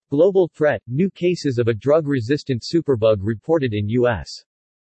Global threat – New cases of a drug-resistant superbug reported in U.S.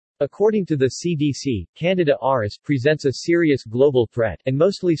 According to the CDC, Candida auris presents a serious global threat, and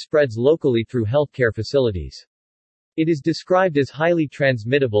mostly spreads locally through healthcare facilities. It is described as highly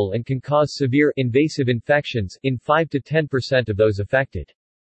transmittable and can cause severe, invasive infections in 5 to 10% of those affected.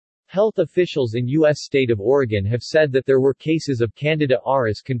 Health officials in U.S. state of Oregon have said that there were cases of Candida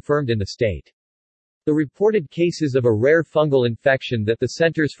auris confirmed in the state. The reported cases of a rare fungal infection that the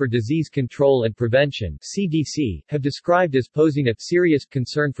Centers for Disease Control and Prevention (CDC) have described as posing a serious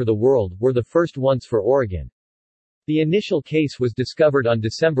concern for the world were the first ones for Oregon. The initial case was discovered on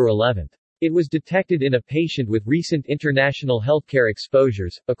December 11. It was detected in a patient with recent international healthcare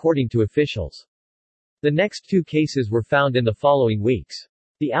exposures, according to officials. The next 2 cases were found in the following weeks.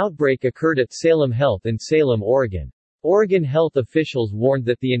 The outbreak occurred at Salem Health in Salem, Oregon. Oregon health officials warned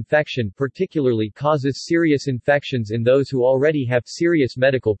that the infection particularly causes serious infections in those who already have serious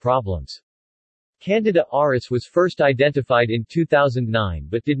medical problems. Candida auris was first identified in 2009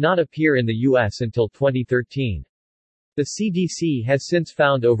 but did not appear in the U.S. until 2013. The CDC has since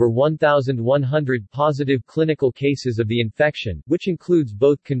found over 1,100 positive clinical cases of the infection, which includes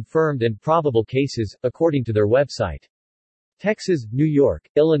both confirmed and probable cases, according to their website. Texas, New York,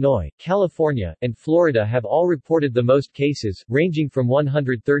 Illinois, California, and Florida have all reported the most cases, ranging from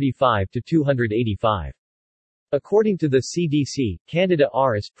 135 to 285. According to the CDC, Candida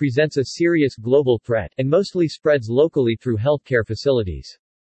auris presents a serious global threat, and mostly spreads locally through healthcare facilities.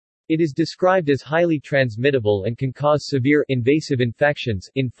 It is described as highly transmittable and can cause severe, invasive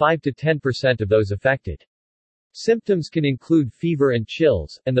infections in 5 to 10% of those affected. Symptoms can include fever and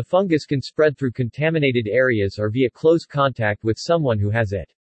chills, and the fungus can spread through contaminated areas or via close contact with someone who has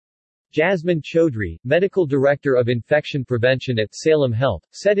it. Jasmine Chaudhry, medical director of infection prevention at Salem Health,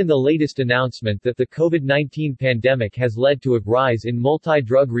 said in the latest announcement that the COVID-19 pandemic has led to a rise in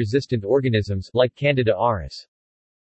multi-drug resistant organisms like Candida auris.